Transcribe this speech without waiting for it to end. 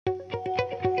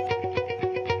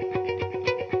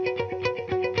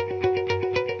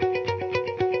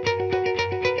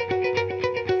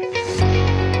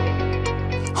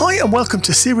Hi and welcome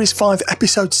to Series 5,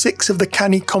 Episode 6 of the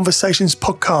Canny Conversations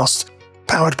podcast,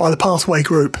 powered by the Pathway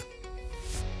Group.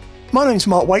 My name's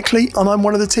Mark Wakely and I'm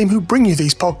one of the team who bring you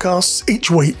these podcasts each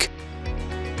week.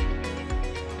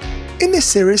 In this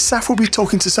series, Saf will be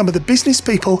talking to some of the business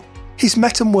people he's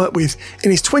met and worked with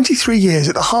in his 23 years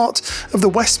at the heart of the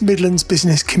West Midlands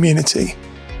business community.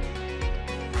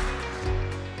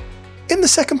 In the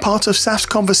second part of Saf's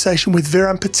conversation with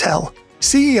Viren Patel,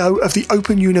 CEO of the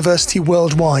Open University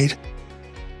Worldwide,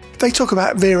 they talk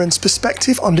about Viren's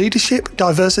perspective on leadership,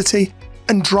 diversity,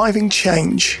 and driving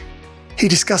change. He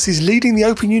discusses leading the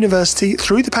Open University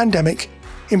through the pandemic,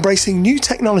 embracing new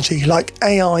technology like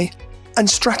AI, and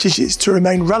strategies to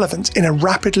remain relevant in a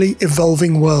rapidly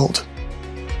evolving world.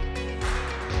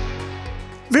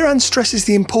 Viren stresses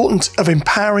the importance of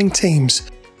empowering teams,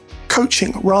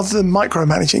 coaching rather than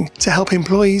micromanaging to help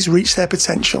employees reach their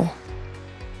potential.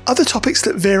 Other topics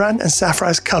that Viren and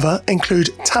Safaraz cover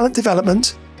include talent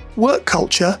development, work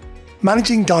culture,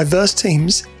 managing diverse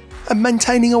teams, and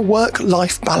maintaining a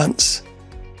work-life balance.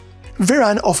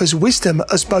 Viren offers wisdom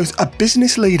as both a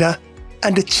business leader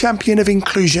and a champion of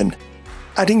inclusion,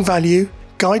 adding value,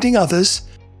 guiding others,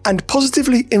 and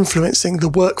positively influencing the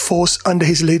workforce under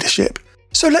his leadership.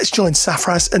 So let's join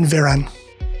Safaraz and Viren.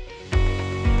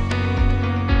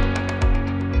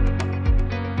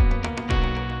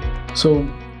 So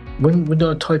when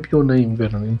I type your name,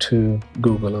 Viren, into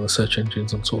Google and the search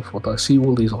engines and so forth, I see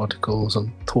all these articles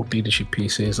and thought leadership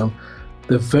pieces, and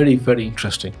they're very, very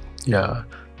interesting. Yeah,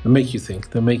 they make you think.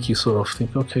 They make you sort of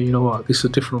think, okay, you know what, this is a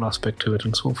different aspect to it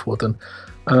and so forth.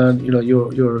 And you know,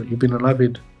 you've been an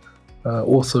avid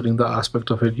author in that aspect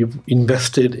of it. You've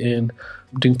invested in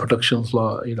doing productions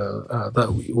like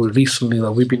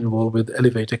that we've been involved with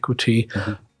Elevate Equity.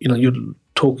 Mm-hmm. You know, you're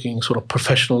talking sort of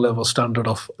professional level standard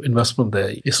of investment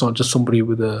there. It's not just somebody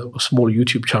with a small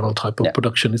YouTube channel type of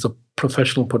production. It's a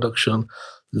professional production,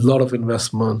 a lot of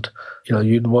investment. You know,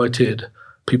 you invited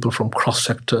people from cross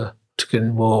sector to get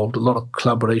involved, a lot of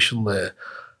collaboration there.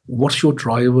 What's your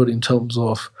driver in terms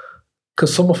of,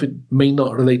 because some of it may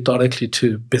not relate directly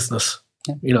to business,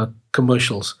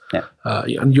 commercials. Yeah.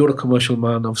 And you're a commercial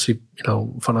man, obviously,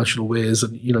 financial ways,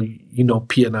 and,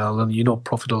 P&L and,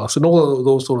 profit and loss and all of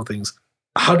those sort of things.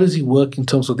 How does it work in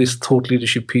terms of these thought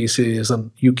leadership pieces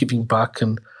and you giving back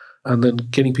and then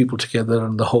getting people together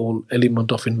and the whole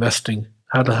element of investing?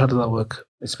 How does that work?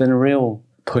 It's been a real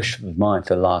push of mine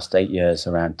for the last 8 years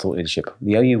around thought leadership.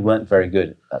 The OU weren't very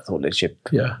good at thought leadership.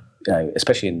 Yeah.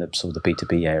 Especially in the sort of the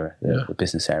B2B area, the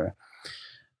business area.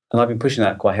 And I've been pushing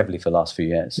that quite heavily for the last few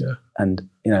years. Yeah. And,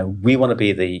 we want to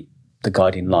be the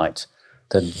guiding light,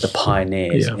 the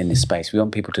pioneers in this space. We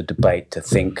want people to debate, to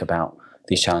think about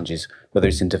these challenges, whether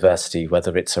it's in diversity,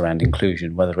 whether it's around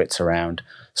inclusion, whether it's around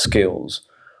skills.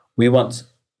 We want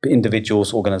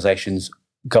individuals, organizations,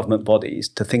 government bodies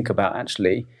to think about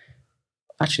actually,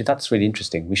 that's really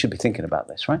interesting. We should be thinking about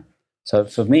this, right? So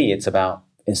for me, it's about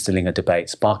instilling a debate,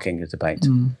 sparking a debate,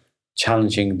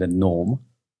 challenging the norm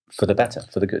for the better,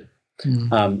 for the good.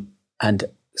 And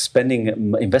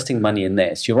investing money in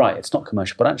this, you're right, it's not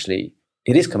commercial, but actually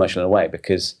it is commercial in a way,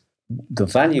 because the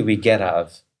value we get out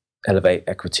of Elevate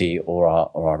Equity or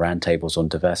our roundtables on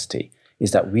diversity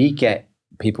is that we get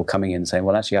people coming in and saying,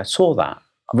 well, actually, I saw that.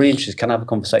 I'm really interested. Can I have a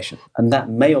conversation? And that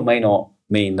may or may not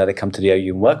mean that they come to the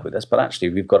OU and work with us, but actually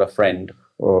we've got a friend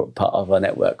or part of a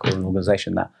network or an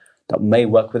organization that may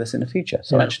work with us in the future.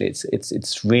 So actually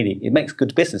it's really, it makes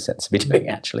good business sense to be doing it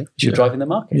actually. You're driving the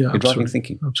market. You're driving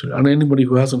thinking. Absolutely. And anybody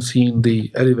who hasn't seen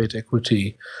the Elevate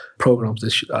Equity programs, they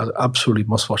should absolutely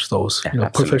must watch those. Yeah,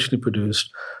 professionally produced,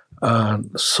 and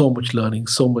so much learning,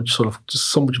 so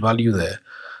much value there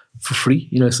for free.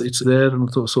 It's there and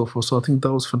so forth. So I think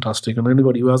that was fantastic. And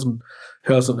anybody who hasn't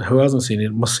seen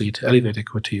it must see it. Elevate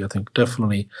Equity, I think,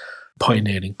 definitely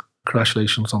pioneering.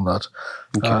 Congratulations on that.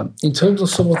 Okay. In terms of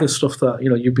some of the stuff that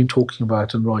you've been talking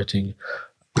about and writing,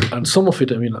 and some of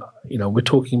it, we're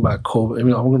talking about COVID. I'm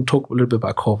going to talk a little bit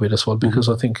about COVID as well, because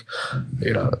I think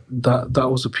that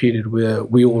was a period where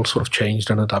we all sort of changed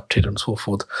and adapted and so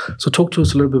forth. So talk to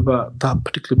us a little bit about that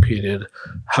particular period,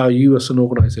 how you as an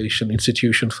organization,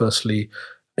 institution, firstly,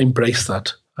 embrace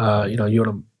that.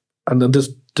 And then there's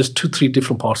 2-3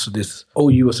 different parts of this.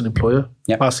 OU as an employer,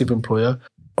 passive employer.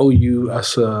 OU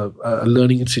as a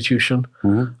learning institution,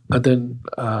 and then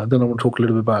I want to talk a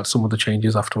little bit about some of the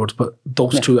changes afterwards. But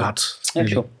those two hats. Yeah,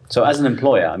 really. Sure. So as an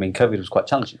employer, COVID was quite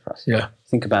challenging for us. Yeah.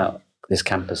 Think about this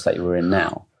campus that you were in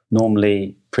now.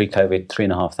 Normally, pre-COVID,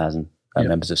 3,500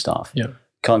 members of staff. Yeah.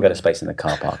 Can't get a space in the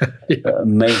car park.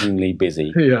 Amazingly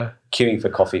busy. Yeah. Queuing for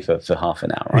coffee for half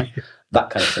an hour, right?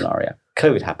 That kind of scenario.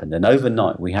 COVID happened, and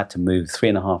overnight we had to move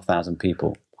 3,500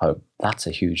 people home. That's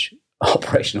a huge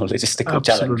operational logistical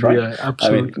challenge, right? Yeah,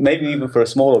 absolutely. I mean, maybe even for a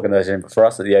small organisation, but for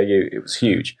us at the OU, it was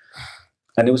huge.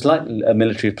 And it was like a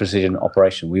military precision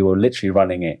operation. We were literally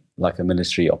running it like a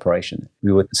military operation.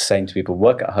 We were saying to people,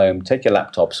 work at home, take your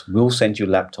laptops. We'll send you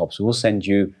laptops. We'll send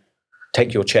you,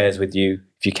 take your chairs with you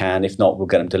if you can. If not, we'll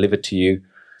get them delivered to you.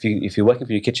 If you're working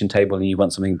for your kitchen table and you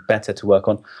want something better to work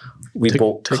on, we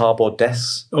bought cardboard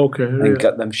desks and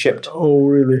got them shipped. Oh,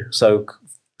 really? So,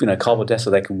 cardboard desks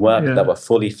so they can work, that were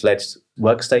fully fledged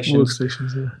workstations.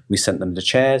 We sent them the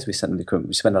chairs, we sent them the equipment.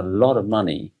 We spent a lot of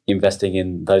money investing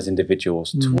in those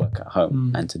individuals to work at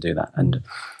home and to do that. And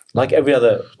like every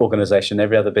other organisation,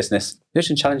 every other business, there's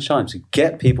some challenge times. To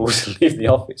get people to leave the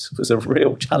office was a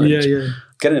real challenge.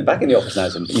 Getting them back in the office now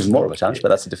is even more of a challenge, but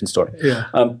that's a different story.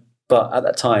 But at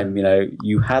that time,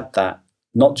 you had that,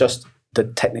 not just the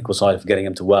technical side of getting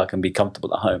them to work and be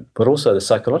comfortable at home, but also the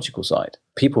psychological side.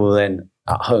 People were then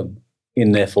at home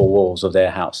in their four walls of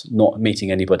their house, not meeting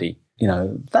anybody.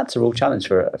 That's a real challenge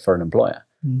for an employer.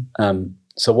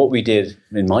 So what we did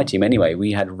in my team anyway,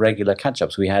 we had regular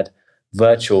catch-ups. We had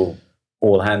virtual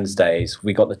all-hands days.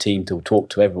 We got the team to talk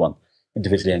to everyone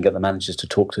individually and get the managers to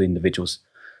talk to the individuals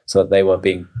so that they were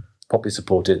being properly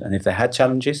supported. And if they had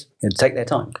challenges, take their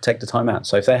time, take the time out.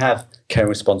 So if they have care and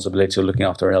responsibility or looking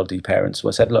after elderly parents,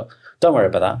 we said, look, don't worry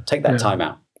about that. Take that time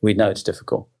out. We know it's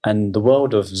difficult. And the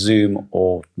world of Zoom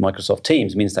or Microsoft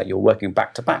Teams means that you're working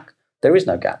back to back. There is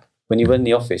no gap. When you were in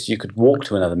the office, you could walk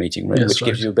to another meeting room, which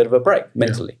gives you a bit of a break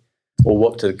mentally. Or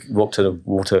walk to the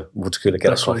water cooler,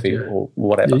 get a coffee or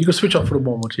whatever. Yeah, you can switch off for a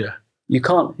moment, You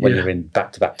can't when you're in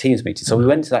back-to-back Teams meetings. So we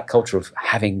went to that culture of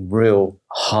having real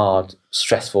hard,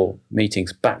 stressful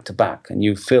meetings back-to-back, and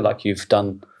you feel like you've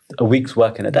done a week's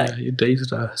work in a day. Your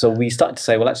days are. So we started to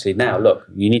say, well, actually, now, look,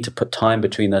 you need to put time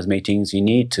between those meetings. You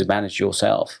need to manage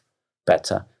yourself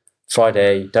better.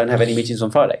 Friday, don't have any meetings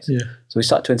on Fridays. So we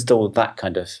started to instill that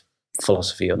kind of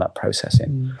philosophy or that process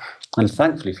in. And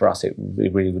thankfully for us, it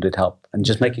really did help. And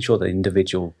just making sure that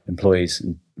individual employees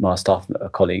and our staff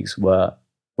colleagues were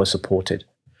supported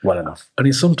well enough.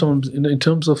 And sometimes, in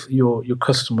terms of your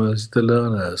customers, the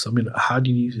learners, how do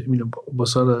you,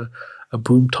 was that a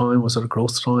boom time? Was that a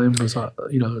growth time? Was that,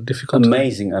 difficult?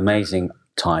 Amazing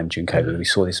time during COVID. We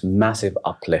saw this massive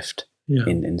uplift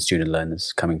in student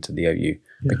learners coming to the OU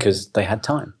because they had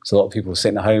time. So a lot of people were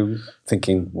sitting at home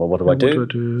thinking, well, what do I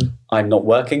do? I'm not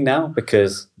working now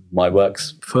because my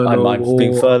work's I'm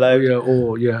being furloughed.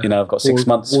 I've got 6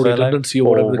 months or furlough redundancy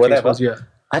or whatever.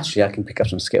 Actually, I can pick up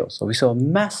some skills. So we saw a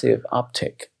massive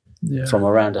uptick from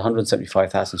around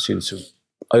 175,000 students to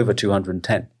over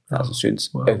 210,000 students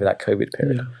over that COVID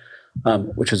period,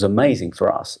 which was amazing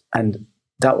for us. And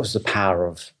that was the power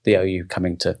of the OU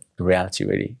coming to reality,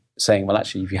 really, saying, well,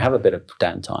 actually, if you have a bit of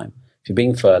downtime, if you're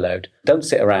being furloughed, don't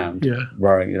sit around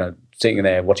worrying, sitting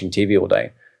there watching TV all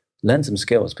day. Learn some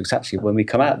skills, because actually when we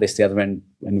come out of this the other end,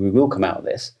 and we will come out of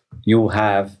this, you'll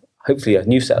have hopefully a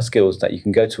new set of skills that you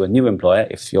can go to a new employer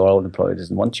if your old employer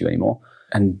doesn't want you anymore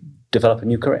and develop a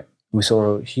new career. We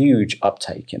saw a huge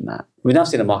uptake in that. We've now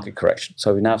seen a market correction.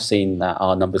 So we've now seen that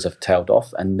our numbers have tailed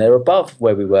off and they're above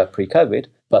where we were pre-COVID,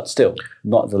 but still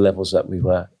not at the levels that we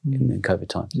were in COVID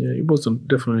times. Yeah, it wasn't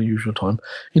definitely a usual time.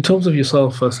 In terms of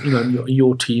yourself as,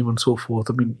 your team and so forth,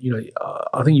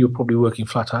 I think you're probably working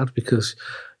flat out because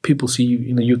people see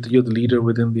you, you're the leader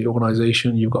within the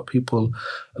organization. You've got people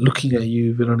looking at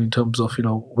you, in terms of,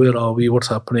 where are we, what's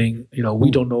happening?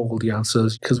 We don't know all the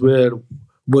answers because we're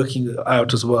working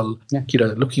out as well,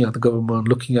 looking at the government,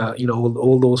 looking at,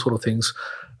 all those sort of things,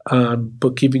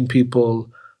 but giving people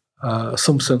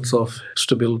some sense of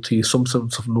stability, some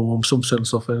sense of norm, some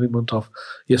sense of element of,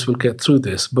 yes, we'll get through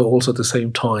this, but also at the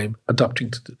same time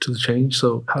adapting to the change.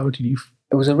 So how did you...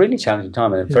 It was a really challenging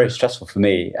time and very stressful for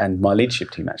me and my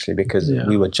leadership team, actually, because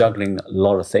we were juggling a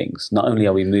lot of things. Not only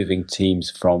are we moving teams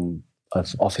from an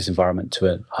office environment to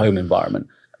a home environment,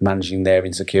 managing their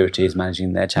insecurities,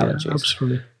 managing their challenges,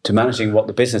 to managing what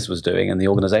the business was doing and the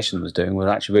organization was doing,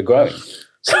 we're growing.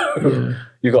 So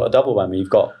you've got a double whammy. You've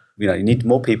got, you need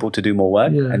more people to do more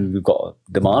work and we've got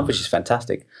a demand, which is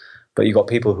fantastic. But you've got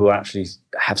people who actually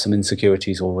have some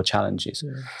insecurities or challenges.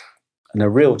 And a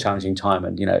real challenging time.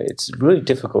 And, it's really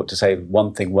difficult to say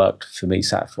one thing worked for me,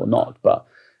 Saf, or not. But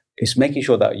it's making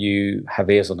sure that you have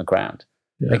ears on the ground,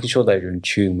 making sure that you're in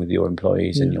tune with your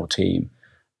employees and your team,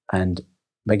 and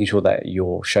making sure that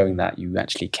you're showing that you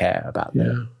actually care about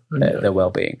their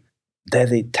well-being. They're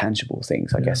the tangible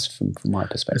things, I guess, from my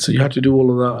perspective. So you had to do all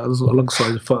of that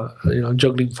alongside,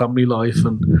 juggling family life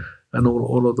and and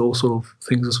all of those sort of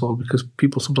things as well, because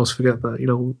people sometimes forget that,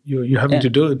 you're having to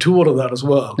do all of that as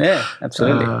well. Yeah,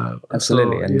 absolutely.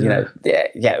 Absolutely. So, and,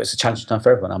 it was a challenging time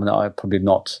for everyone. I mean, I'm probably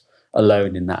not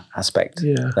alone in that aspect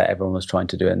that everyone was trying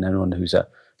to do, and anyone who's a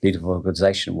leader of an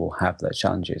organization will have those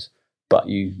challenges. But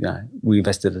we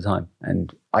invested the time,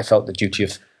 and I felt the duty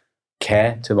of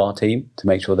care to our team to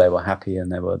make sure they were happy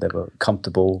and they were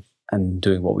comfortable and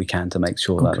doing what we can to make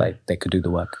sure that they could do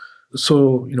the work.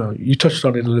 So, you touched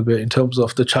on it a little bit in terms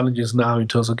of the challenges now, in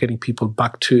terms of getting people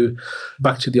back to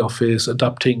the office,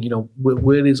 adapting,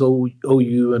 where is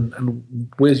OU and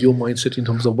where's your mindset in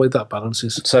terms of where that balance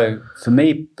is? So for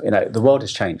me, the world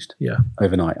has changed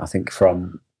overnight. I think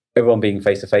from everyone being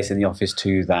face-to-face in the office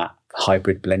to that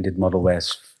hybrid blended model where,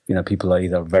 people are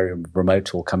either very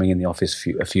remote or coming in the office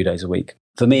a few days a week.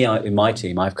 For me, in my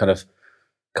team, I've kind of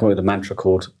come up with a mantra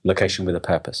called location with a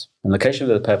purpose. And location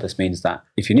with a purpose means that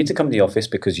if you need to come to the office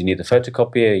because you need a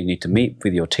photocopier, you need to meet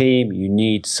with your team, you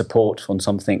need support on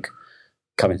something,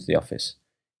 come into the office.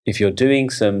 If you're doing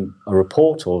a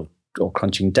report or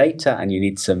crunching data and you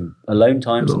need some alone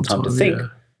time, some time to think,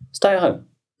 stay at home.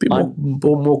 Be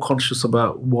more conscious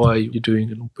about why you're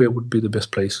doing and where would be the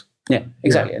best place. Yeah,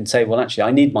 exactly. And say, well, actually,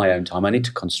 I need my own time. I need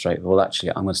to concentrate. Well, actually,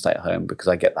 I'm going to stay at home because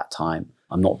I get that time.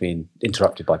 I'm not being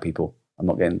interrupted by people. I'm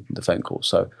not getting the phone call.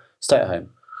 So stay at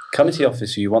home. Come into the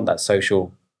office if you want that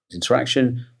social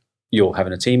interaction, you're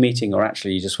having a team meeting, or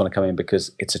actually you just want to come in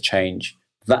because it's a change.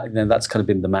 That's kind of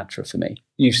been the mantra for me.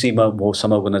 You see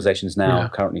some organizations now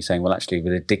currently saying, well, actually,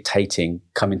 we're dictating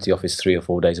come into the office 3 or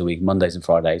 4 days a week, Mondays and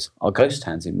Fridays, are ghost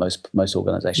towns in most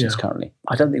organizations currently.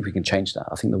 I don't think we can change that.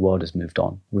 I think the world has moved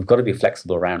on. We've got to be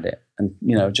flexible around it. And,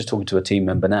 just talking to a team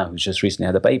member now who's just recently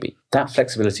had a baby, that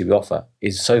flexibility we offer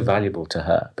is so valuable to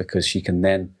her because she can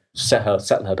then settle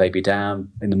her baby down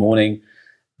in the morning,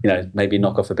 maybe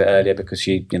knock off a bit earlier because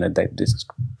they're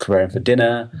preparing for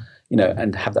dinner,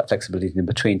 and have that flexibility in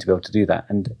between to be able to do that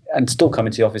and still come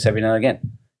into the office every now and again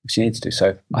if she needs to.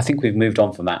 So I think we've moved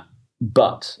on from that.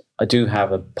 But I do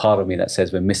have a part of me that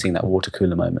says we're missing that water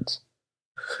cooler moment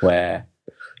where,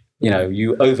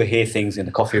 you overhear things in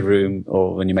the coffee room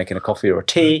or when you're making a coffee or a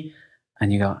tea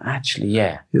and you go, actually,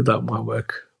 that might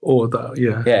work. Or that,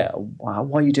 Yeah, why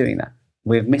are you doing that?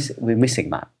 We're missing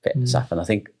that bit, Saf. And I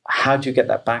think, how do you get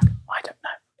that back? I don't know.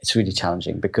 It's really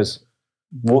challenging because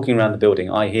walking around the building,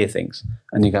 I hear things,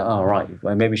 and you go, "Oh, right,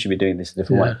 well, maybe we should be doing this a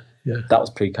different way." Yeah. That was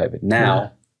pre-COVID.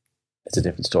 Now it's a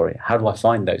different story. How do I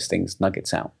find those things,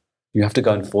 nuggets out? You have to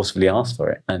go and forcefully ask for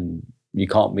it, and you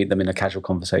can't meet them in a casual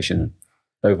conversation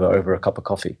over a cup of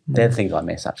coffee. They're the things I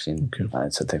miss, actually.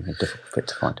 It's a thing difficult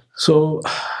to find. So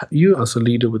you as a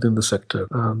leader within the sector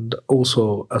and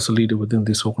also as a leader within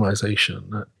this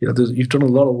organization, you've done a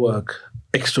lot of work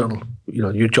external,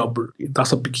 your job,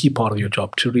 that's a big key part of your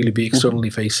job, to really be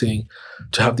externally facing,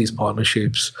 to have these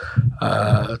partnerships,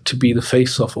 to be the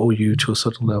face of OU to a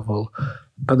certain level.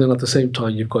 And then at the same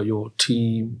time, you've got your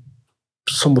team,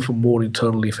 some of them more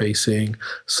internally facing,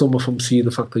 some of them see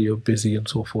the fact that you're busy and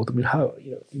so forth. I mean, how,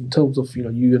 in terms of, you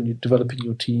and you developing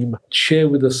your team, share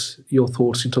with us your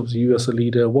thoughts in terms of you as a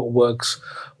leader,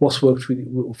 what's worked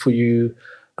for you,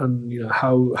 and,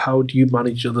 how do you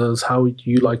manage others? How do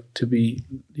you like to be,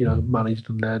 managed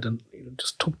and led? And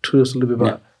just talk to us a little bit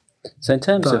about. So in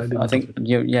terms of, I think,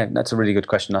 that's a really good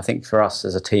question. I think for us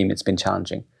as a team, it's been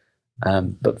challenging.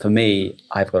 But for me,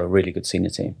 I've got a really good senior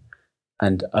team.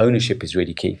 And ownership is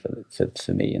really key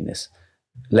for me in this.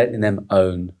 Letting them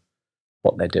own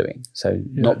what they're doing. So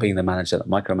not being the manager that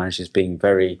micromanages, being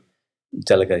very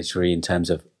delegatory in terms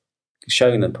of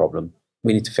showing them the problem.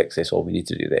 We need to fix this, or we need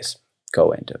to do this. Go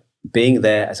away and do it. Being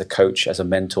there as a coach, as a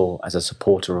mentor, as a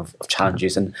supporter of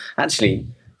challenges. And actually,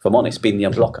 if I'm honest, being the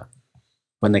unblocker.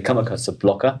 When they come across a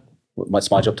blocker,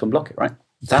 it's my job to unblock it, right?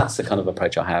 That's the kind of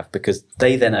approach I have, because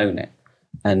they then own it.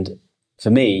 And for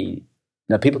me,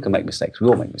 people can make mistakes. We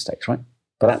all make mistakes, right?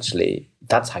 But actually,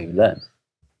 that's how you learn.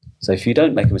 So if you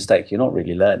don't make a mistake, you're not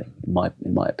really learning,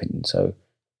 in my opinion. So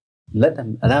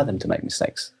allow them to make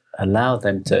mistakes. Allow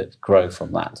them to grow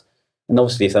from that. And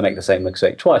obviously, if they make the same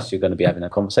mistake twice, you're going to be having a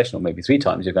conversation, or maybe 3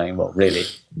 times. You're going, well, really,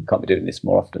 you can't be doing this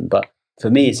more often. But for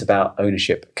me, it's about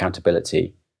ownership,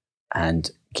 accountability,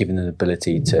 and giving them the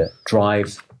ability to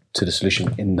drive to the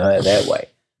solution in their way,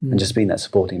 and just being that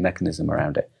supporting mechanism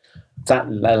around it.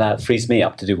 That frees me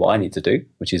up to do what I need to do,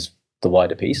 which is the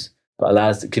wider piece, but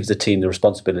gives the team the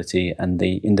responsibility and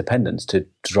the independence to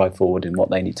drive forward in what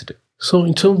they need to do. So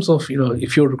in terms of,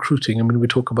 if you're recruiting, I mean, we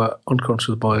talk about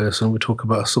unconscious bias and we talk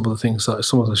about some of the things,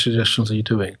 some of the suggestions that you're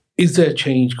doing. Is there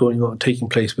change taking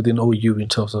place within OU in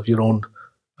terms of your own,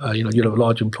 you're a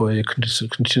large employer,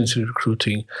 continuously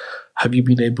recruiting. Have you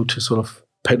been able to sort of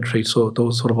penetrate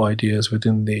those sort of ideas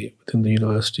within the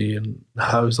university, and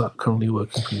how is that currently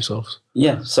working for yourselves?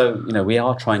 Yeah, so we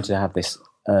are trying to have this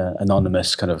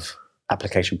anonymous kind of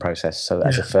application process. So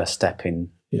as a first step in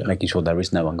making sure there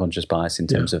is no unconscious bias in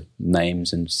terms of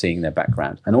names and seeing their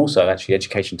background, and also actually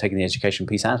taking the education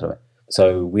piece out of it.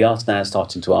 So we are now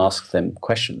starting to ask them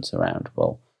questions around,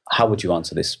 well, how would you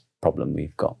answer this problem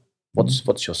we've got?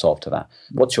 What's your solve to that?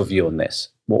 What's your view on this?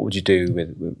 What would you do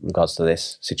with regards to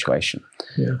this situation?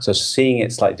 Yeah. So seeing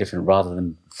it slightly different rather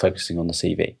than focusing on the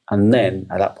CV. And then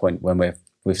at that point, when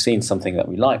we've seen something that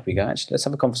we like, we go, actually, let's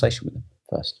have a conversation with them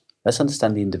first. Let's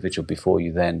understand the individual before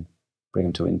you then bring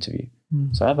them to an interview.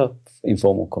 So have an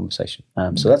informal conversation.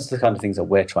 So that's the kind of things that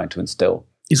we're trying to instill.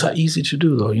 Is that easy to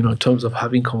do, though, in terms of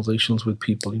having conversations with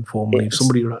people informally? If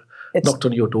somebody knocked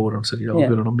on your door and said,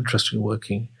 Viren, I'm interested in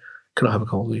working, can I have a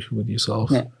conversation with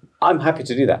yourself? Yeah. I'm happy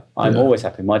to do that. I'm always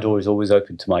happy. My door is always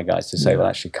open to my guys to say, well,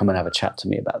 actually, come and have a chat to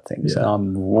me about things. And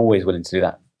I'm always willing to do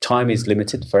that. Time is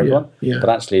limited for everyone. But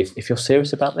actually, if you're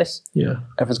serious about this,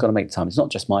 everyone's got to make time. It's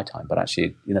not just my time, but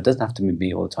actually, it doesn't have to be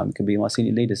me all the time. It can be my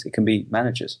senior leaders. It can be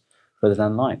managers further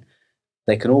down the line.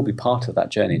 They can all be part of that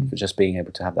journey for just being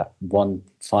able to have that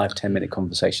 5-10 minute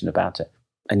conversation about it.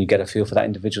 And you get a feel for that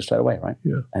individual straight away, right?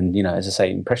 Yeah. And, as I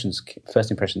say,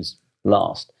 first impressions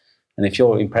last. And if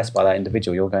you're impressed by that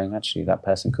individual, you're going, actually, that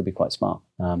person could be quite smart.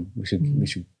 We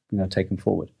should take them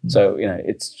forward. So,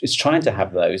 it's trying to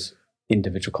have those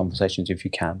individual conversations if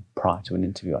you can prior to an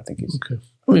interview, I think is. Okay.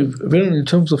 I mean, Viren, in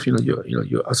terms of,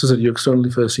 you're, as I said, you're externally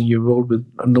facing, you're involved with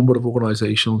a number of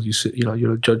organizations.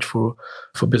 You're a judge for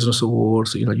business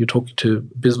awards. You're talking to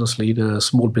business leaders,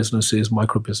 small businesses,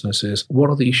 micro businesses. What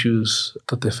are the issues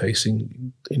that they're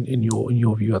facing in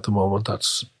your view at the moment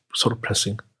that's sort of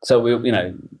pressing? So,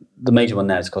 the major one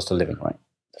now is cost of living, right?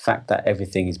 The fact that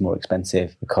everything is more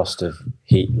expensive, the cost of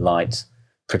heat, light,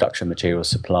 production materials,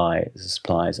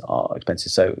 supplies are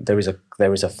expensive. So there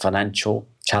is a financial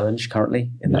challenge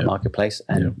currently in that marketplace,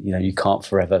 and you can't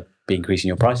forever be increasing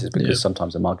your prices because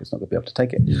sometimes the market's not going to be able to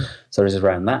take it. Yeah. So there's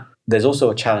around that. There's also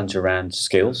a challenge around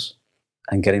skills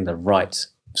and getting the right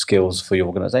skills for your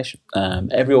organization.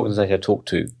 Every organization I talk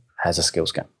to has a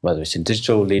skills gap, whether it's in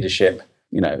digital leadership,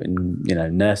 in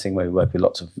nursing, where we work with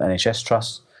lots of NHS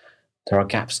trusts. There are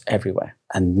gaps everywhere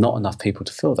and not enough people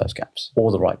to fill those gaps,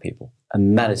 or the right people.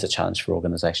 And that is a challenge for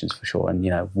organizations for sure. And,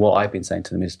 what I've been saying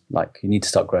to them is, you need to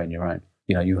start growing your own.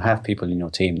 You have people in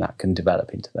your team that can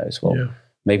develop into those. Well,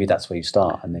 maybe that's where you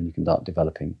start, and then you can start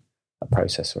developing a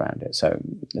process around it. So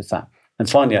there's that. And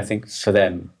finally, I think for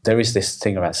them, there is this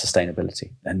thing about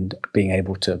sustainability and being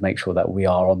able to make sure that we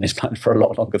are on this planet for a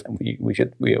lot longer than we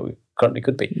currently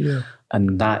could be. Yeah.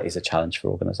 And that is a challenge for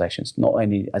organizations, not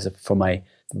only from a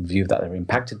view that they're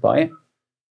impacted by it,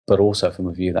 but also from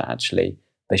a view that actually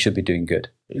they should be doing good.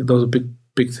 There was a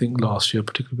big thing last year,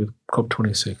 particularly with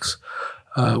COP26.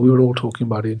 We were all talking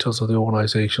about it in terms of the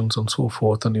organizations and so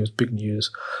forth, and it was big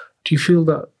news. Do you feel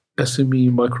that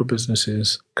SME micro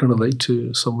businesses can relate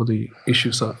to some of the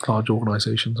issues that large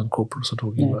organizations and corporates are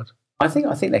talking about? I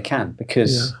think they can,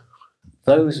 because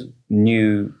those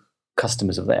new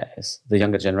customers of theirs, the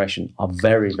younger generation, are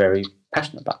very, very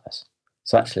passionate about this.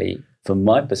 So actually, from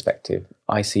my perspective,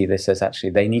 I see this as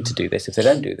actually they need to do this. If they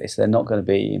don't do this, they're not going to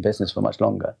be in business for much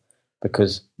longer,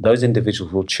 because those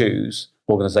individuals will choose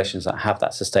organizations that have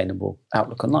that sustainable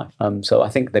outlook on life. So I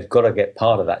think they've got to get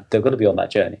part of that. They've got to be on that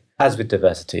journey, as with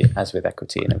diversity, as with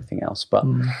equity and everything else. But,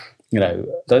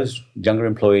 those younger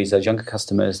employees, those younger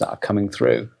customers that are coming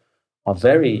through are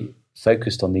very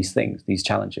focused on these things, these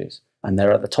challenges, and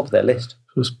they're at the top of their list.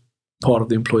 So it's part of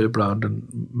the employer brand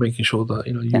and making sure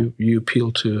that, you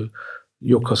appeal to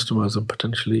your customers and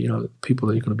potentially, people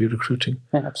that you're going to be recruiting.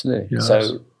 Yeah, absolutely.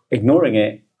 So ignoring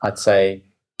it, I'd say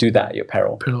do that at your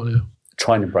peril.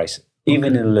 Try and embrace it.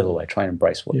 Even in a little way, try and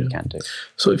embrace what you can do.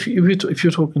 So if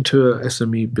you're talking to a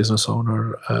SME business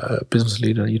owner, a business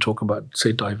leader, and you talk about,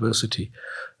 say, diversity,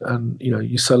 and,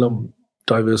 you sell them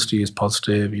diversity is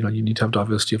positive, you need to have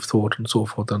diversity of thought and so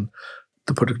forth, and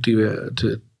the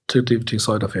productivity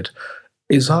side of it.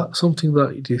 Is that something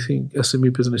that, do you think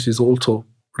SME businesses also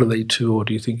relate to, or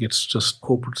do you think it's just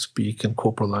corporate speak and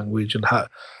corporate language, and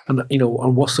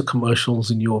what's the commercials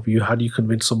in your view? How do you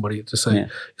convince somebody to say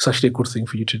it's actually a good thing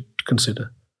for you to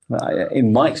consider? Well,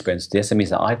 in my experience, the SMEs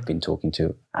that I've been talking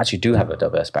to actually do have a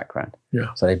diverse background.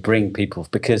 Yeah. So they bring people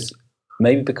because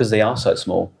they are so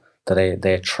small that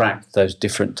they attract those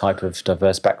different type of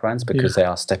diverse backgrounds, because they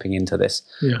are stepping into this,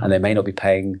 and they may not be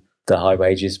paying the high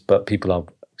wages, but people are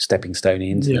stepping stone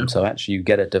into them. So actually you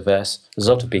get a diverse, as a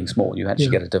result of being small, you actually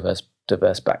get a diverse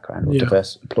diverse background or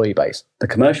diverse employee base. The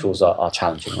commercials are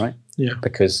challenging, right? Yeah.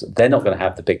 Because they're not going to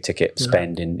have the big ticket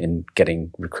spend in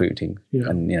getting recruiting. Yeah.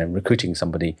 And, recruiting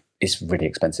somebody is really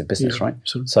expensive business, right?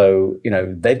 Absolutely. So,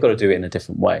 they've got to do it in a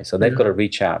different way. So they've got to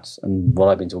reach out. And what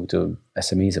I've been talking to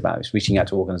SMEs about is reaching out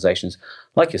to organizations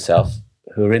like yourself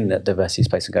who are in that diversity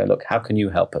space and go, look, how can you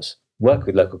help us? Work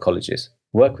with local colleges,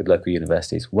 work with local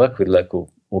universities, work with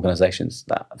local organizations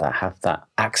that have that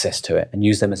access to it, and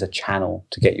use them as a channel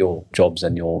to get your jobs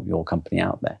and your company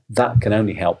out there. That can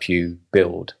only help you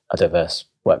build a diverse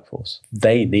workforce.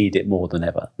 They need it more than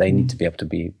ever. They need to be able to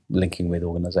be linking with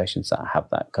organizations that have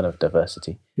that kind of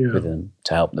diversity with them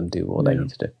to help them do what they need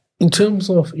to do. In terms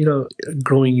of,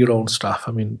 growing your own staff,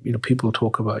 I mean, people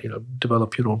talk about,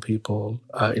 develop your own people,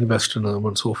 invest in them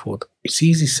and so forth. It's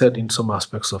easy said in some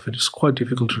aspects of it. It's quite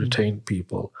difficult to retain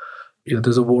people.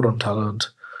 There's a war on talent.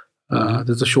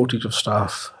 There's a shortage of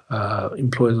staff.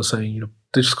 Employers are saying,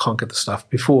 they just can't get the staff.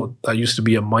 Before, that used to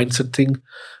be a mindset thing.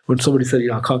 When somebody said,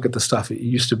 I can't get the staff, it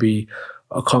used to be,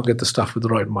 I can't get the staff with the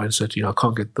right mindset. I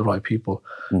can't get the right people.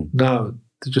 Now,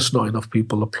 there's just not enough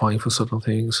people applying for certain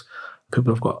things.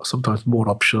 People have got sometimes more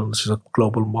options. It's a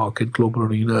global market, global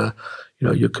arena.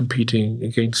 You're competing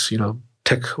against,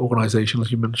 tech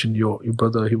organizations. You mentioned your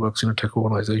brother, he works in tech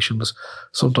organizations.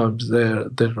 Sometimes they're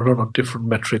run on different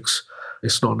metrics.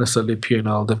 It's not necessarily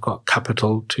P&L. They've got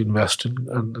capital to invest in,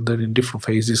 and they're in different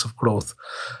phases of growth.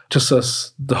 Just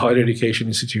as the higher education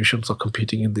institutions are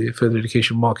competing in the further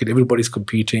education market, everybody's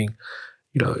competing.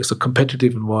 It's a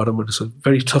competitive environment. It's a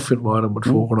very tough environment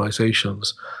for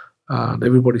organizations. And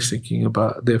everybody's thinking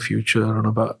about their future and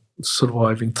about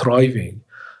surviving, thriving.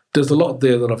 There's a lot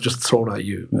there that I've just thrown at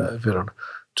you, Viren.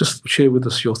 Just share with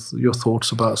us your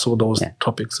thoughts about some of those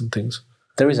topics and things.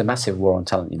 There is a massive war on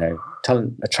talent,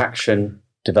 talent attraction,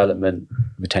 development,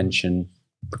 retention,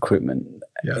 recruitment.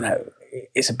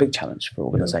 It's a big challenge for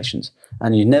organizations.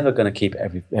 And you're never going to keep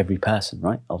every person,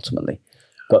 right, ultimately.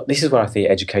 But this is where I think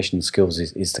education and skills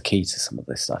is the key to some of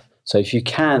this stuff. So if you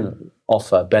can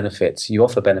offer benefits, you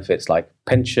offer benefits like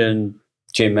pension,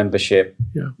 gym membership,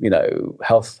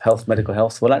 health, medical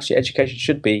health. Well, actually, education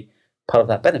should be part of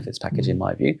that benefits package, in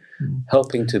my view,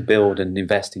 helping to build and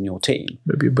invest in your team.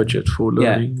 Maybe a budget for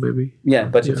learning, maybe. Yeah,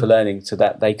 budget for learning so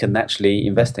that they can actually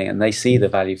invest in it and they see the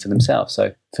value for themselves.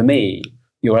 So for me,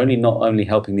 you're not only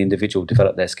helping the individual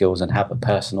develop their skills and have a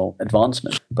personal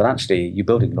advancement, but actually you're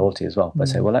building loyalty as well. By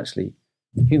saying, well, actually,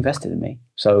 you invested in me.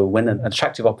 So when an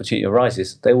attractive opportunity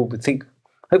arises, they will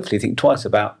hopefully think twice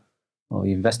about, well,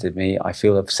 you invested in me. I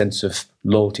feel a sense of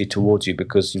loyalty towards you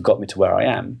because you've got me to where I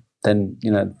am. Then,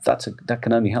 that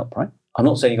can only help, right? I'm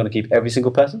not saying you're going to keep every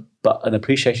single person, but an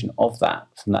appreciation of that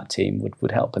from that team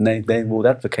would help. And they will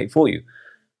advocate for you.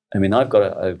 I mean, I've got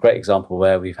a great example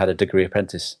where we've had a degree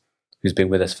apprentice who's been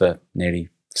with us for nearly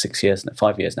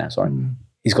 5 years now, sorry.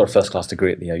 He's got a first-class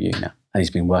degree at the OU now, and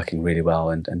he's been working really well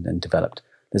and developed.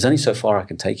 There's only so far I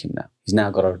can take him now. He's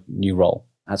now got a new role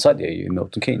outside the OU in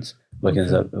Milton Keynes, working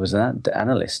as an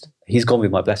analyst. He's gone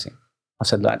with my blessing. I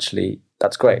said, actually,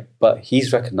 that's great, but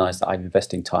he's recognised that I'm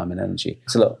investing time and energy.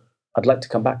 So look, I'd like to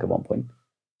come back at one point.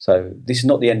 So this is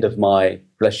not the end of my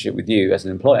relationship with you as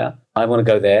an employer. I want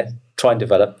to go there, try and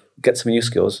develop, get some new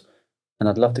skills, and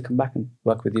I'd love to come back and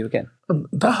work with you again. And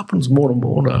that happens more and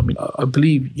more now. I mean, I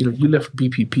believe, you left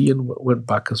BPP and went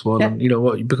back as well. Yeah.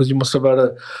 And, because you must have had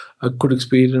a good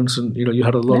experience and, you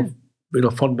had a lot of,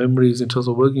 fond memories in terms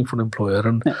of working for an employer.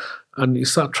 And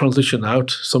it's that transition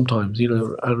out sometimes,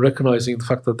 and recognizing the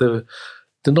fact that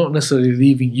they're not necessarily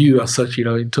leaving you as such,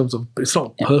 in terms of, it's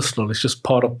not personal, it's just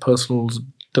part of personal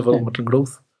development and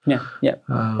growth. Yeah.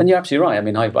 And you're absolutely right. I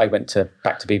mean, I went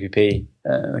back to BPP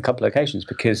on a couple of occasions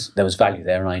because there was value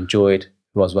there and I enjoyed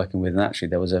who I was working with. And actually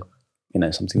there was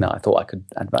something that I thought I could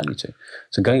add value to.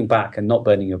 So going back and not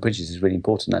burning your bridges is really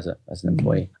important as an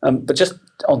employee. But just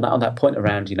on that point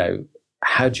around,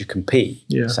 how do you compete,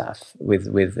 Saf,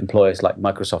 with employers like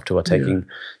Microsoft who are taking,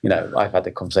 I've had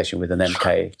the conversation with an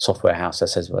MK software house that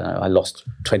says, well, I lost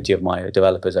 20 of my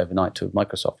developers overnight to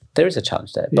Microsoft. There is a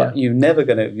challenge there, but you're never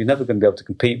going to be able to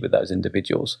compete with those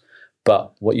individuals.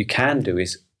 But what you can do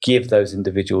is give those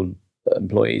individual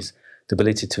employees the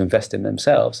ability to invest in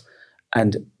themselves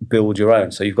and build your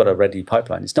own. So you've got a ready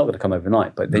pipeline. It's not going to come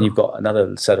overnight, but then you've got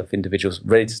another set of individuals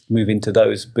ready to move into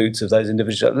those boots of those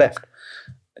individuals that left.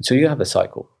 So you have a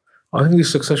cycle. I think the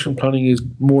succession planning is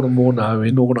more and more now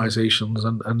in organizations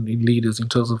and in leaders in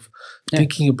terms of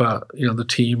thinking about the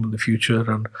team and the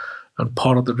future and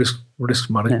part of the risk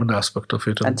management aspect of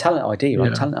it. And talent ID,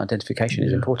 right? Talent identification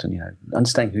is important,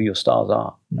 understanding who your stars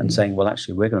are and saying, well,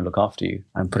 actually, we're going to look after you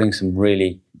and putting some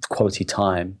really quality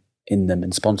time in them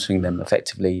and sponsoring them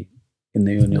effectively in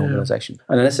the organisation.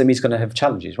 And an SME is going to have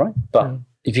challenges, right? But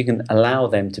if you can allow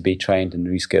them to be trained and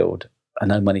reskilled, I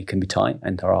know money can be tight,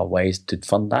 and there are ways to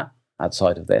fund that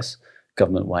outside of this,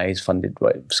 government ways, funded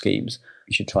schemes.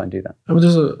 You should try and do that. I mean,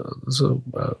 there's a sort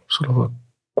of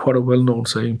quite a well-known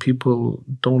saying: people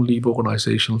don't leave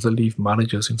organisations; they leave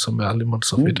managers in some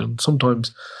elements of it. And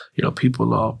sometimes,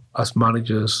 people are as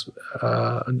managers,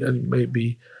 and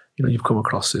maybe you've come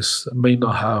across this, may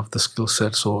not have the skill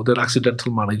sets, or they're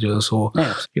accidental managers, or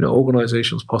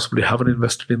organisations possibly haven't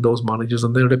invested in those managers,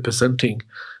 and they're representing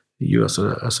you as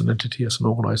an entity, as an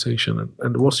organisation.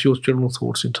 And what's your general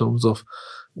thoughts in terms of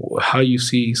how you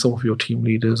see some of your team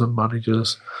leaders and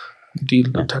managers deal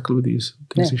and tackle with these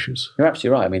issues? You're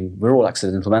absolutely right. I mean, we're all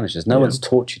accidental managers. No one's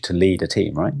taught you to lead a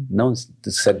team, right? No one's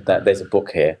said that there's a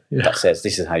book here that says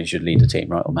this is how you should lead a team,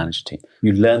 right, or manage a team.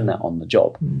 You learn that on the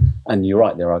job. And you're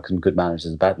right, there are some good managers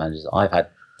and bad managers. I've had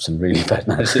some really bad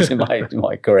managers in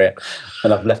my career,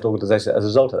 and I've left organisations as a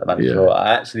result of that manager. So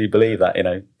I actually believe that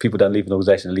people don't leave an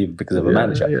organisation, they leave because of a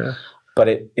manager. But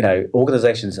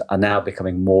organisations are now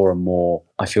becoming more and more,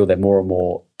 I feel they're more and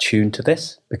more tuned to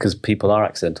this, because people are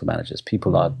accidental managers.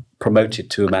 People are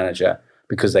promoted to a manager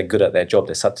because they're good at their job.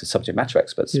 They're subject matter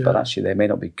experts, but actually they may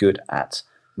not be good at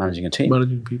managing a team.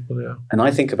 Managing people, And I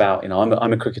think about,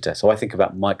 I'm a cricketer, so I think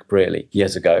about Mike Brearley,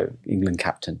 years ago, England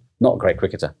captain. Not a great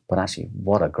cricketer, but actually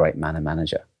what a great man and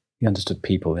manager. He understood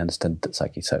people, he understood the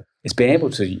psyche. So it's being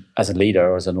able to, as a leader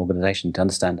or as an organisation, to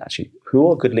understand actually who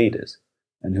are good leaders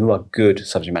and who are good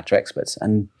subject matter experts,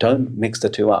 and don't mix the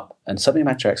two up. And subject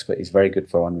matter expert is very good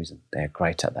for one reason. They're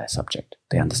great at their subject.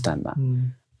 They understand that.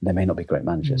 They may not be great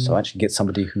managers. So actually get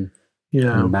somebody who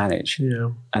manage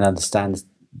and understands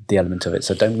the element of it.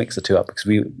 So don't mix the two up, because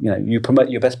you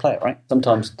promote your best player, right?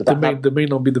 Sometimes they may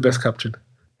not be the best captain.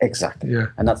 Exactly.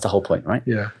 And that's the whole point, right?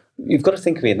 Yeah. You've got to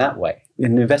think of it in that way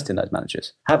and invest in those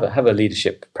managers. Have a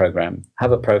leadership program.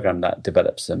 Have a program that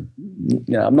develops them.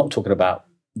 I'm not talking about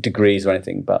degrees or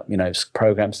anything, but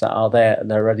programs that are there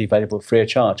and they're already available free of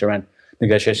charge around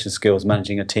negotiation skills,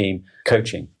 managing a team,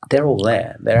 coaching. They're all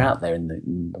there. They're out there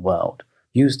in the world.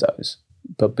 Use those,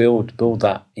 but build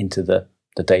that into the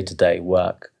day-to-day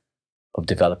work of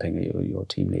developing your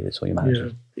team leaders or your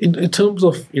managers. In terms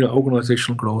of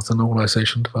organizational growth and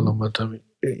organizational development, I mean,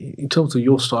 in terms of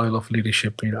your style of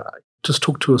leadership, just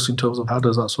talk to us in terms of how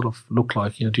does that sort of look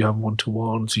like? Do you have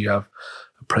one-to-ones? Do you have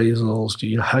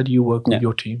appraisals? How do you work with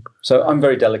your team? So I'm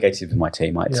very delegated with my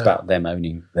team. It's about them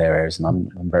owning their areas, and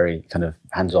I'm very kind of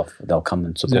hands-off. They'll come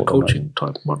and support. Is it a coaching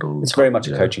type model? It's very much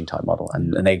a coaching type model,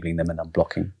 and enabling them and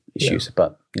unblocking issues.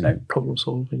 But problem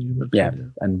solving. You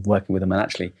mentioned, and working with them. And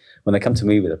actually, when they come to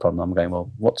me with a problem, I'm going,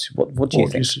 well, what do you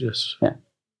think? You suggest?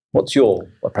 What's your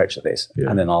approach to this?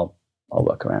 And then I'll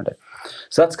work around it.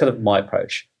 So that's kind of my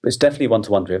approach. It's definitely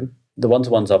one-to-one driven. The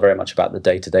one-to-ones are very much about the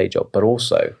day-to-day job, but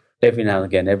also every now and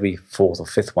again, every fourth or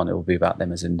fifth one, it will be about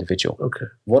them as an individual. Okay.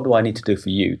 What do I need to do for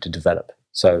you to develop?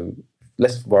 So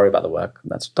let's worry about the work.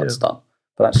 That's done.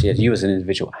 But actually, as you as an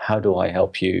individual, how do I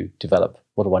help you develop?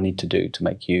 What do I need to do to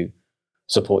make you,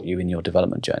 support you in your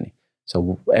development journey?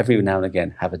 So every now and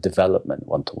again, have a development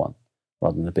one-to-one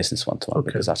rather than a business one-to-one,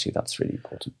 because actually that's really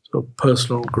important. So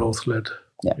personal growth-led,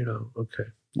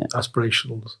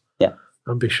 aspirations.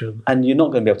 Ambition. And you're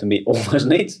not going to be able to meet all those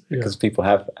needs because people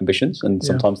have ambitions, and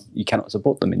sometimes you cannot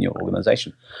support them in your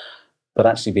organization. But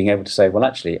actually being able to say, well,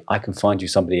 actually, I can find you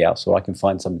somebody else, or I can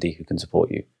find somebody who can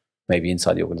support you, maybe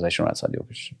inside the organization or outside the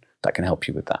organization, that can help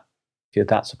you with that. If you're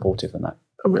that supportive and that.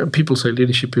 I mean, people say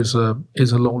leadership is a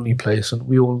lonely place, and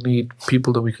we all need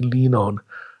people that we can lean on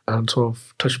and sort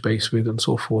of touch base with and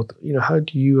so forth. How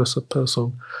do you as a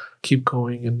person keep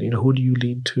going, and who do you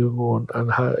lean to,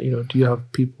 and how do you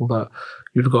have people that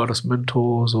you regard as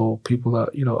mentors, or people that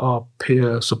are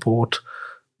peer support?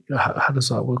 How does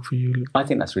that work for you? I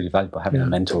think that's really valuable, having a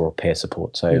mentor or peer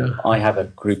support. So I have a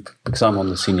group, because I'm on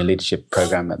the senior leadership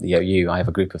program at the OU. I have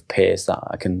a group of peers that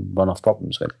I can run off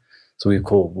problems with. So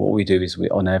what we do is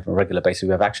on a regular basis, we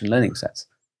have action learning sets.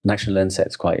 An action learning set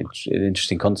is quite an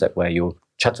interesting concept, where you'll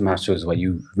chat to masters, where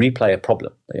you replay a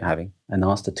problem that you're having and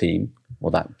ask the team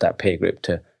or that peer group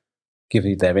to give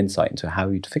you their insight into how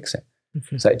you'd fix it.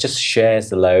 Okay. So it just shares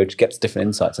the load, gets different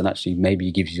insights, and actually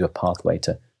maybe gives you a pathway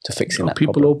to fixing that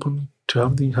problem. People open to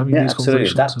having these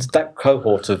conversations? That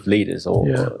cohort of leaders or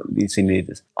senior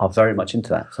leaders are very much into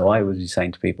that. So I would be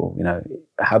saying to people,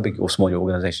 how big or small your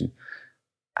organization,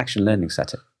 action learning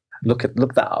set it. Look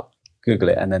that up. Google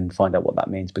it and then find out what that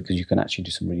means, because you can actually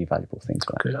do some really valuable things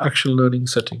with that. Action learning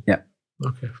setting. Yeah.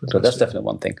 Okay. Fantastic. So that's definitely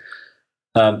one thing.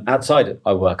 Outside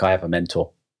I work, I have a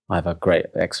mentor. I have a great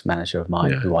ex-manager of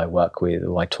mine who I work with,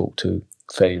 who I talk to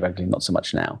fairly regularly, not so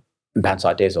much now. and bounce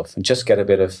ideas off, and just get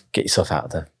yourself out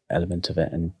of the element of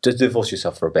it, and just divorce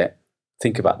yourself for a bit.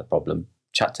 Think about the problem,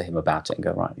 chat to him about it, and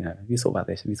go, right, have you thought about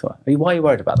this? Why are you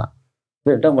worried about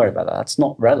that? Don't worry about that. That's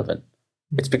not relevant.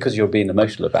 It's because you're being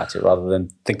emotional about it rather than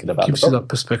thinking about it. Gives you that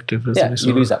perspective, doesn't it?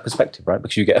 You lose that perspective, right?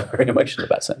 Because you get very emotional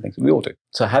about certain things. We all do.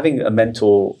 So having a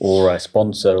mentor or a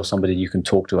sponsor or somebody you can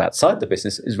talk to outside the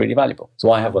business is really valuable.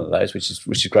 So I have one of those, which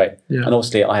is great. Yeah. And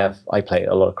obviously I play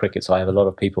a lot of cricket, so I have a lot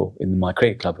of people in my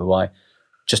cricket club who I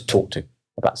just talk to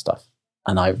about stuff.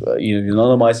 And you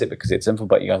anonymize it because it's simple,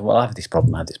 but you go, well, I have this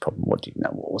problem. What do you know?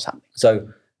 What's happening? So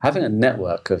having a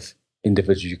network of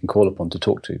individuals you can call upon to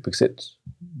talk to, because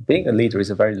being a leader is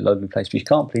a very lonely place, but you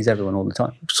can't please everyone all the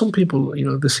time. Some people,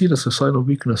 they see it as a sign of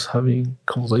weakness, having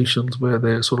conversations where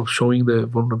they're sort of showing their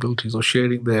vulnerabilities or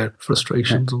sharing their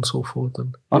frustrations and so forth.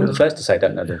 And I'm the first to say I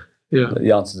don't know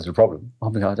the answer to the problem. I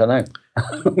don't know.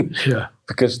 Yeah.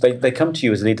 Because they come to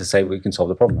you as a leader to say, we can solve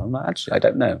the problem. I'm like, actually, I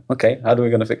don't know. Okay, how are we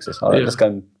going to fix this? All right, let's go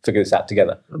and figure this out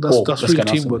together. That's really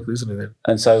teamwork, isn't it? Then?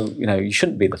 And so, you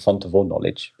shouldn't be the font of all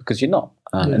knowledge, because you're not.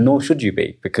 And nor should you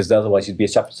be, because otherwise you'd be a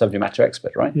subject matter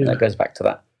expert, right? Yeah. That goes back to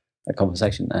that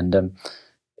conversation. And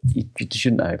you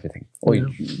shouldn't know everything, or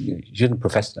you shouldn't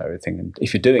profess to know everything. And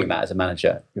if you're doing that as a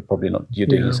manager, you're probably not. You're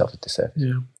doing yourself a disservice.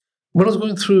 Yeah. When I was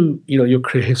going through, your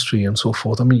career history and so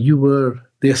forth, I mean, you were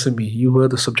the SME, you were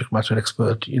the subject matter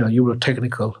expert, you were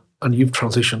technical, and you've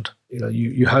transitioned.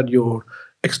 You had your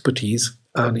expertise,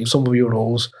 and in some of your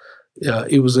roles,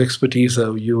 it was expertise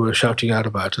that you were shouting out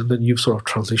about, and then you've sort of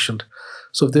transitioned.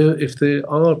 So if there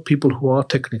are people who are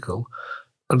technical,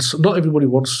 and so not everybody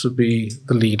wants to be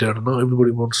the leader, and not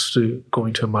everybody wants to go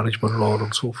into a management role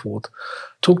and so forth.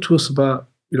 Talk to us about,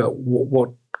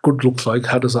 what good looks like,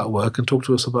 how does that work, and talk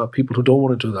to us about people who don't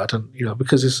want to do that. And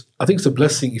because I think it's a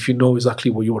blessing if you know exactly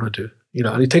what you want to do,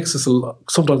 and it takes us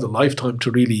sometimes a lifetime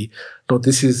to really know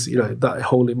this is that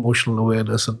whole emotional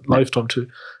awareness, and lifetime to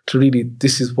really,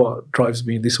 this is what drives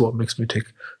me, this is what makes me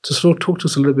tick. So sort of talk to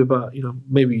us a little bit about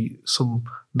maybe some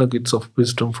nuggets of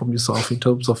wisdom from yourself in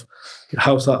terms of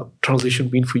how's that transition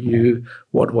been for you.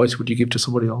 What advice would you give to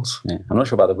somebody else? Yeah, I'm not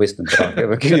sure about the wisdom, but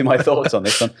I'll give you my thoughts on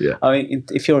this one. Yeah. I mean,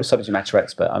 if you're a subject matter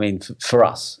expert, I mean, for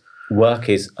us, work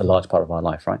is a large part of our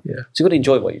life, right? Yeah. So you've got to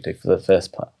enjoy what you do for the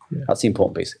first part. Yeah. That's the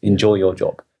important piece. Enjoy your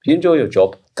job. If you enjoy your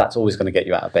job, that's always going to get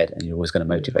you out of bed, and you're always going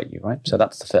to motivate you, right? So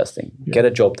that's the first thing. Yeah. Get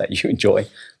a job that you enjoy,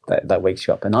 that wakes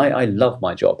you up. And I love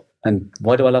my job. And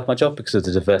why do I love my job? Because of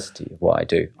the diversity of what I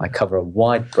do. I cover a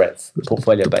wide breadth,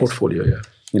 portfolio base. Portfolio,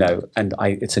 yeah. And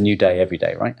it's a new day every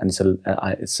day, right? And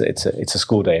it's a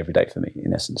school day every day for me,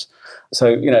 in essence.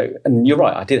 So, and you're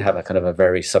right, I did have a kind of a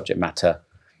very subject matter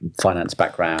finance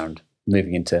background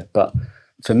moving into, but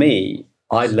for me,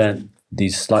 I learned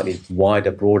these slightly wider,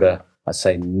 broader, I'd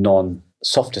say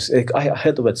non-softer, I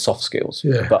heard the word soft skills,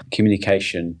 but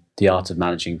communication, the art of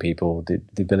managing people,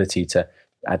 the ability to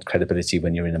add credibility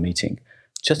when you're in a meeting,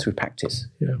 just through practice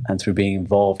and through being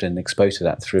involved and exposed to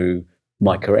that through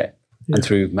my career. Yeah. And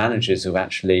through managers who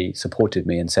actually supported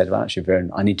me and said, well, actually, Viren,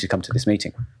 I need to come to this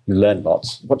meeting. You learn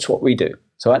lots. Watch what we do.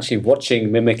 So actually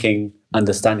watching, mimicking,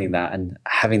 understanding that, and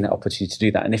having that opportunity to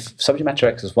do that. And if subject matter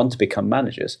experts want to become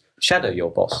managers, shadow your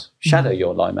boss, shadow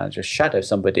your line manager, shadow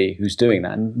somebody who's doing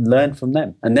that, and learn from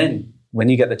them. And then when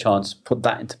you get the chance, put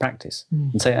that into practice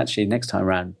and say, actually, next time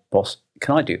around, boss,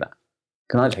 can I do that?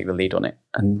 Can I take the lead on it?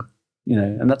 And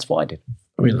and that's what I did.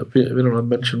 I mean, I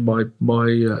mentioned my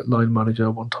line manager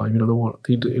one time,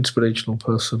 the inspirational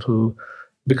person who,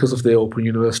 because of their Open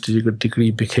University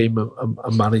degree, became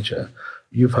a manager.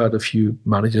 You've had a few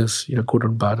managers, good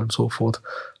and bad and so forth.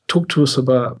 Talk to us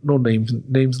about, no names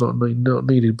not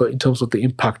needed, but in terms of the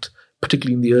impact,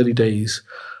 particularly in the early days,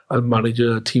 a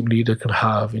manager, a team leader can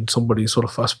have in somebody's sort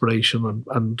of aspiration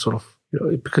and sort of,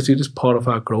 because it is part of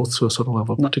our growth to a certain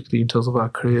level, particularly in terms of our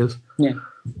careers. Yeah.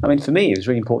 I mean, for me, it was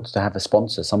really important to have a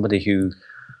sponsor, somebody who,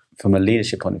 from a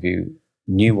leadership point of view,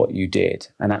 knew what you did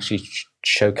and actually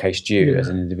showcased you as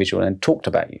an individual and talked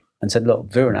about you and said, look,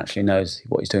 Viren actually knows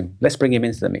what he's doing. Let's bring him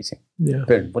into the meeting. Yeah.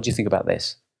 Viren, what do you think about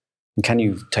this? And can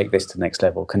you take this to the next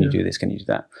level? Can you do this? Can you do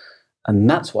that? And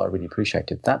that's what I really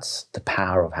appreciated. That's the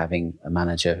power of having a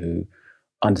manager who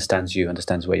understands you,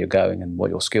 understands where you're going and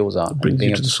what your skills are. Brings and being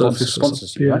you able to to the surface.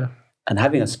 sponsors you, right? And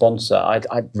having a sponsor, I'd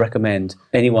recommend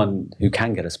anyone who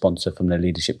can get a sponsor from their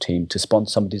leadership team to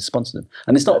sponsor somebody to sponsor them.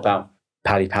 And it's not about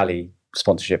pally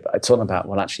sponsorship. It's all about,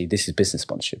 well, actually, this is business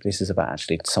sponsorship. This is about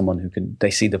actually someone who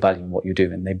they see the value in what you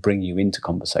do and they bring you into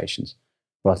conversations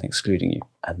rather than excluding you.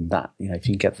 And that, if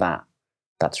you can get that,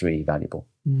 that's really valuable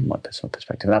from my personal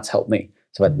perspective. And that's helped me.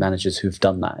 So I've had managers who've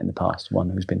done that in the past. One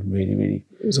who's been really, really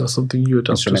is that something you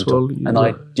adopt as well? And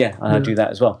I do that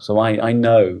as well. So I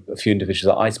know a few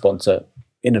individuals that I sponsor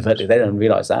inadvertently. They don't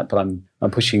realise that, but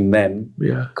I'm pushing them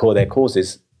their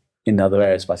causes in other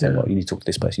areas by saying, well, you need to talk to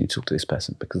this person, you need to talk to this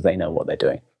person, because they know what they're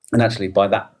doing. And actually, by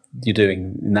that you're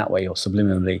doing in that way, you're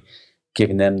subliminally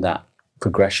giving them that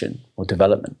progression or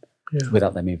development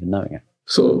without them even knowing it.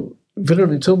 So,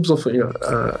 Viren, in terms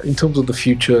of the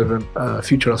future and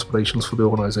future aspirations for the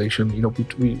organisation,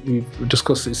 we've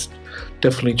discussed this.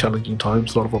 Definitely challenging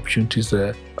times, a lot of opportunities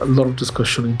there, a lot of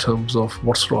discussion in terms of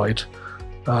what's right,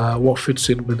 what fits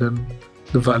in within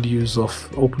the values of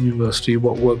Open University,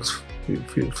 what works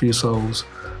for yourselves.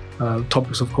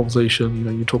 Topics of conversation,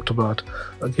 you talked about,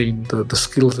 again, the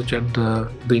skills agenda,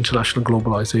 the international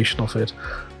globalization of it.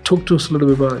 Talk to us a little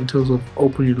bit about, in terms of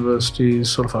Open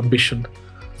University's sort of ambition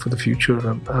for the future,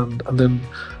 and then,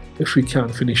 if we can,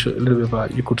 finish a little bit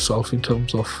about your good self in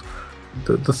terms of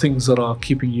the things that are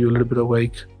keeping you a little bit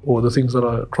awake, or the things that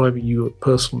are driving you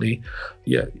personally,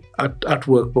 at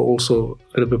work, but also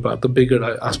a little bit about the bigger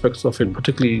aspects of it,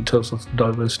 particularly in terms of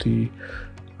diversity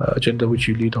agenda which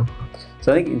you lead on.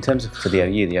 So I think in terms of, for the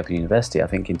OU, the Open University, I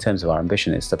think in terms of our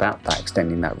ambition, it's about that,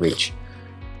 extending that reach,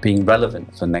 being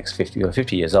relevant for the next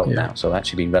 50 years old now, so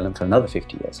actually being relevant for another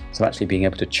 50 years. So actually being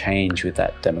able to change with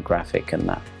that demographic and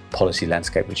that policy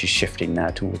landscape, which is shifting now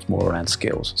towards more around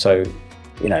skills. So,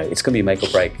 it's going to be a make or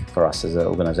break for us as an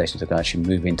organisation to actually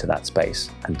move into that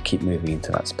space and keep moving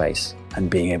into that space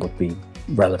and being able to be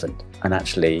relevant. And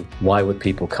actually, why would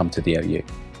people come to the OU?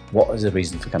 What is the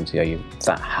reason for coming to the OU?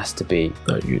 That has to be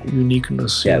that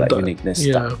uniqueness.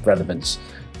 That relevance,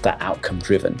 that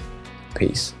outcome-driven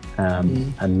piece.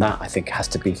 And that, I think, has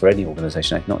to be for any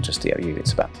organisation, not just the OU.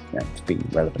 It's about being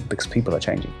relevant, because people are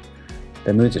changing.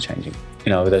 Their moods are changing.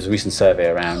 There's a recent survey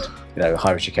around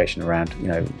higher education, around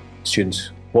students,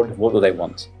 what do they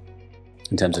want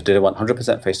in terms of, do they want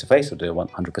 100% face-to-face or do they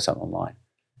want 100% online?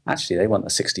 Actually, they want a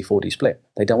 60-40 split.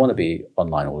 They don't want to be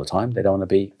online all the time. They don't want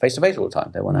to be face-to-face all the time.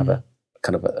 They want to have a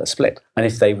kind of a split. And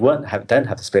if they don't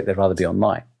have the split, they'd rather be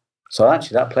online. So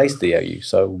actually, that plays to the OU.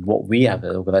 So what we have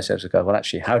as an organisation is go, well,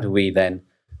 actually, how do we then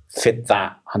fit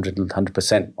that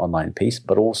 100% online piece,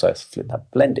 but also fit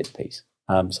that blended piece?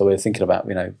 So we're thinking about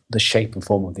the shape and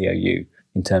form of the OU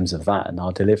in terms of that and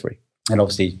our delivery. And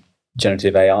obviously,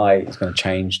 generative AI is going to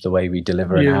change the way we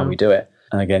deliver and how we do it.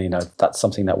 And again, that's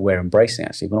something that we're embracing,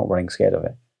 actually. We're not running scared of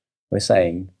it. We're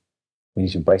saying we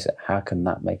need to embrace it. How can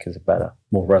that make us a better,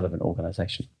 more relevant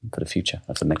organisation for the future,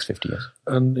 for the next 50 years?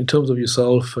 And in terms of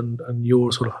yourself and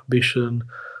your sort of ambition,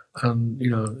 and,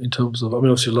 in terms of,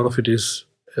 obviously a lot of it is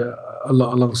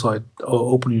alongside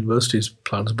Open University's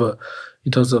plans, but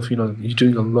in terms of, you're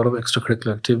doing a lot of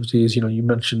extracurricular activities. You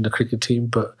mentioned the cricket team,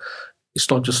 but it's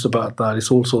not just about that.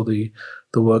 It's also the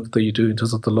work that you do in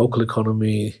terms of the local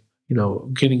economy,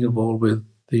 getting involved with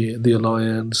the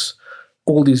alliance,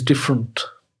 all these different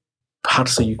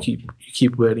hats that you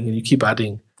keep wearing and you keep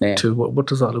adding to. What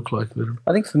does that look like?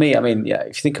 I think for me,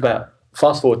 if you think about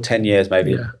fast forward 10 years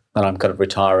maybe, and I'm kind of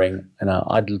retiring, and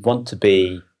I'd want to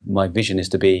be, my vision is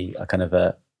to be a kind of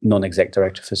a non-exec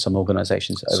director for some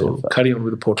organisations. So carry on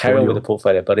with the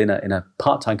portfolio. But in a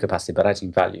part-time capacity, but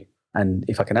adding value. And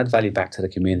if I can add value back to the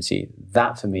community,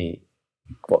 that for me,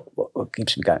 what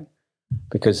keeps me going.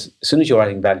 Because as soon as you're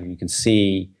adding value, you can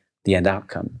see the end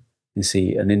outcome. You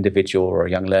see an individual or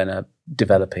a young learner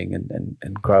developing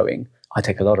and growing. I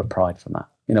take a lot of pride from that.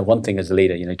 One thing as a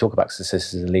leader, you talk about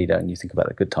success as a leader and you think about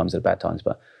the good times and the bad times,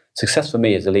 but success for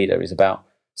me as a leader is about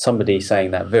somebody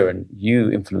saying that, Viren,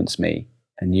 you influenced me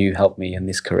and you helped me in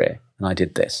this career and I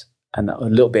did this. And a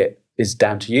little bit is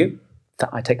down to you. That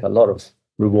I take a lot of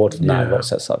reward from that,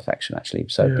 lots of satisfaction actually.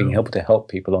 So being able to help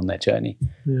people on their journey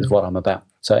is what I'm about.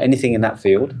 So anything in that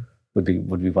field would be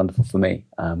wonderful for me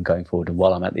going forward. And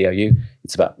while I'm at the OU,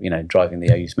 it's about driving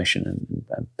the OU's mission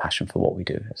and passion for what we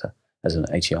do as an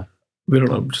ATI.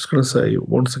 I'm just going to say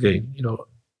once again,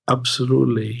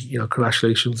 absolutely,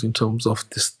 congratulations in terms of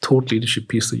this thought leadership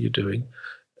piece that you're doing.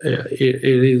 It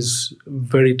is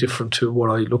very different to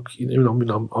what I look.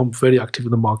 I'm very active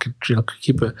in the market.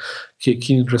 Keep a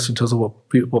keen interest in terms of what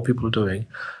people are doing,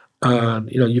 and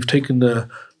you've taken a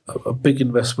big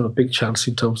investment, a big chance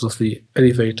in terms of the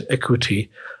Elevate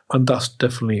equity, and that's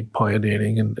definitely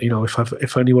pioneering. And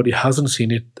if anybody hasn't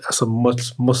seen it, that's a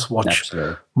must watch.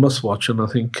 And I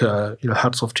think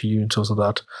hats off to you in terms of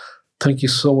that. Thank you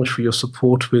so much for your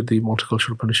support with the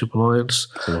Multicultural Apprenticeship Alliance.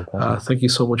 Thank you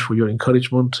so much for your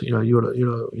encouragement.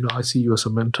 I see you as a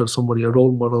mentor, somebody, a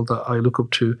role model that I look up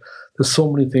to. There's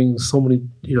so many things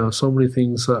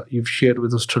that you've shared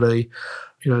with us today.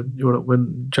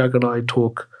 When Jag and I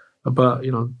talk, about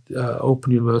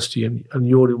Open University and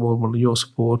your involvement and your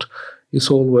support. It's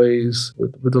always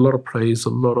with a lot of praise, a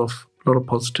lot of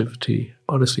positivity.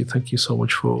 Honestly, thank you so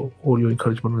much for all your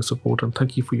encouragement and support, and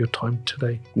thank you for your time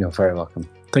today. You're very welcome.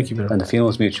 Thank you, Viren. And the feeling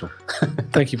was mutual.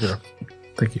 Thank you, Viren.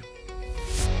 Thank you.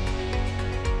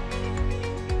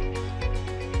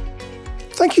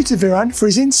 Thank you to Viren for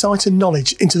his insight and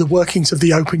knowledge into the workings of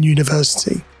the Open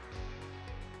University.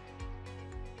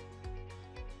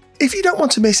 If you don't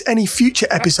want to miss any future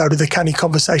episode of the Canny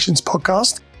Conversations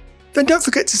podcast, then don't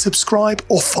forget to subscribe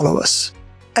or follow us.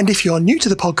 And if you are new to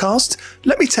the podcast,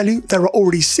 let me tell you there are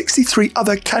already 63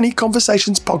 other Canny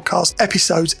Conversations podcast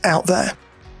episodes out there.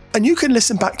 And you can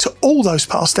listen back to all those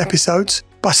past episodes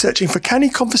by searching for Canny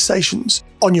Conversations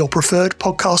on your preferred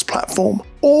podcast platform,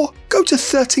 or go to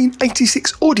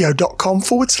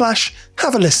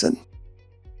 1386audio.com/have a listen.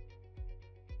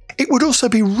 It would also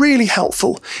be really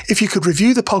helpful if you could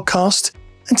review the podcast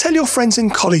and tell your friends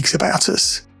and colleagues about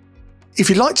us. If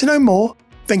you'd like to know more,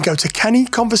 then go to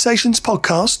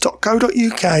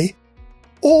cannyconversationspodcast.co.uk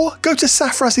or go to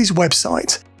Safaraz's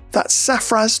website, that's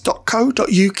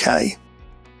safaraz.co.uk.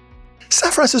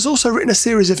 Safaraz has also written a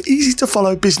series of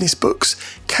easy-to-follow business books,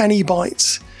 Canny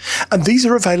Bites, and these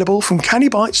are available from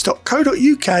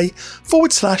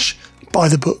cannybites.co.uk/buy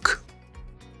the book.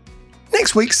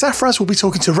 Next week, Safaraz will be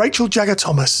talking to Rachel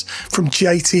Jagger-Thomas from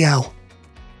JTL.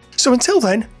 So until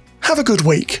then, have a good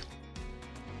week.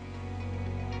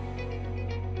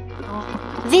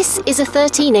 This is a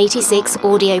 1386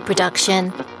 audio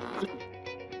production.